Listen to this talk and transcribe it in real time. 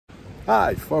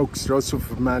Hi folks,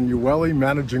 Joseph Emanuele,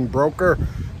 Managing Broker,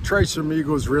 Tres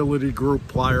Amigos Realty Group,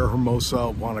 Playa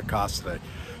Hermosa, Guanacaste.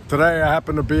 Today I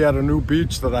happen to be at a new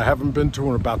beach that I haven't been to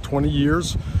in about 20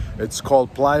 years. It's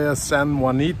called Playa San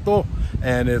Juanito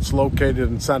and it's located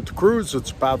in Santa Cruz.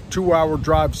 It's about a 2-hour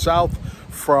drive south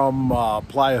from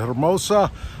Playa Hermosa.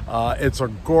 It's a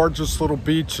gorgeous little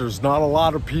beach. There's not a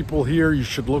lot of people here. You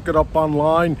should look it up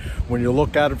online. When you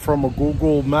look at it from a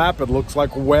Google map, it looks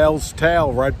like a whale's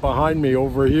tail right behind me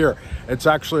over here. It's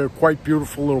actually a quite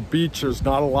beautiful little beach. There's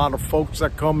not a lot of folks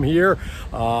that come here.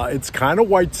 It's kind of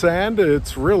white sand.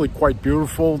 It's really quite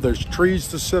beautiful. There's trees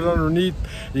to sit underneath.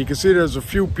 You can see there's a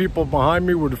few people behind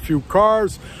me with a few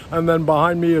cars, and then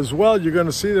behind me as well, you're going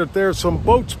to see that there's some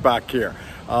boats back here.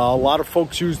 A lot of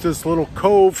folks use this little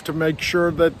cove to make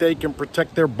sure that they can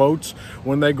protect their boats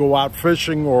when they go out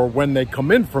fishing or when they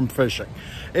come in from fishing.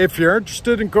 If you're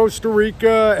interested in Costa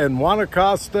Rica and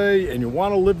Guanacaste and you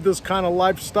want to live this kind of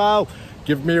lifestyle,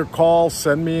 give me a call,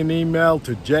 send me an email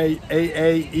to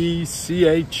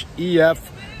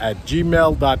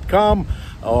jaaechef@gmail.com,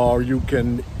 or you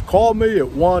can call me at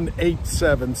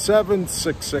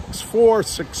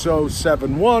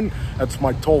 1-877-664-6071. That's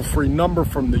my toll-free number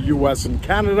from the U.S. and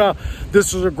Canada.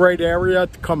 This is a great area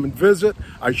to come and visit.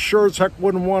 I sure as heck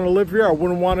wouldn't want to live here. I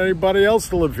wouldn't want anybody else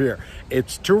to live here.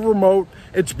 It's too remote.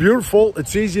 It's beautiful.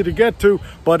 It's easy to get to,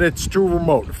 but it's too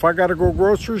remote. If I got to go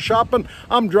grocery shopping,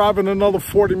 I'm driving another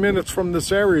 40 minutes from this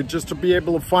area just to be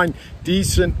able to find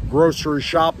decent grocery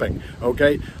shopping,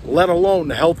 okay? Let alone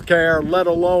healthcare, let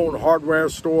alone hardware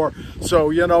store. So,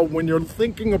 you know, when you're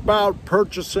thinking about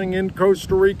purchasing in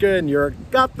Costa Rica and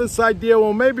you've got this idea,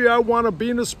 well, maybe I want to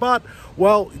be in a spot,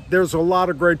 well, there's a lot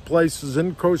of great places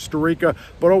in Costa Rica,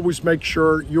 but always make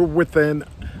sure you're within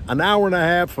an hour and a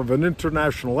half of an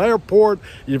international airport.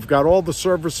 You've got all the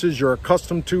services you're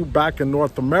accustomed to back in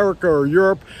North America or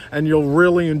Europe, and you'll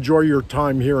really enjoy your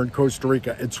time here in Costa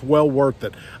Rica. It's well worth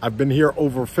it. I've been here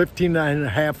over 15 and a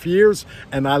half years,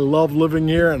 and I love living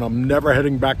here, and I'm never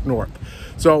heading back north.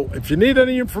 So if you need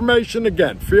any information,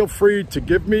 again, feel free to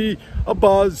give me a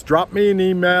buzz, drop me an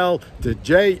email to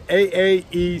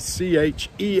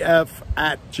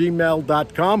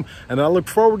jaaechef@gmail.com, and I look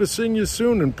forward to seeing you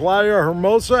soon in Playa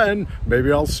Hermosa, and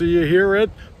maybe I'll see you here at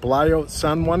Playa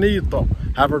San Juanito.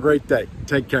 Have a great day.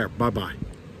 Take care. Bye-bye.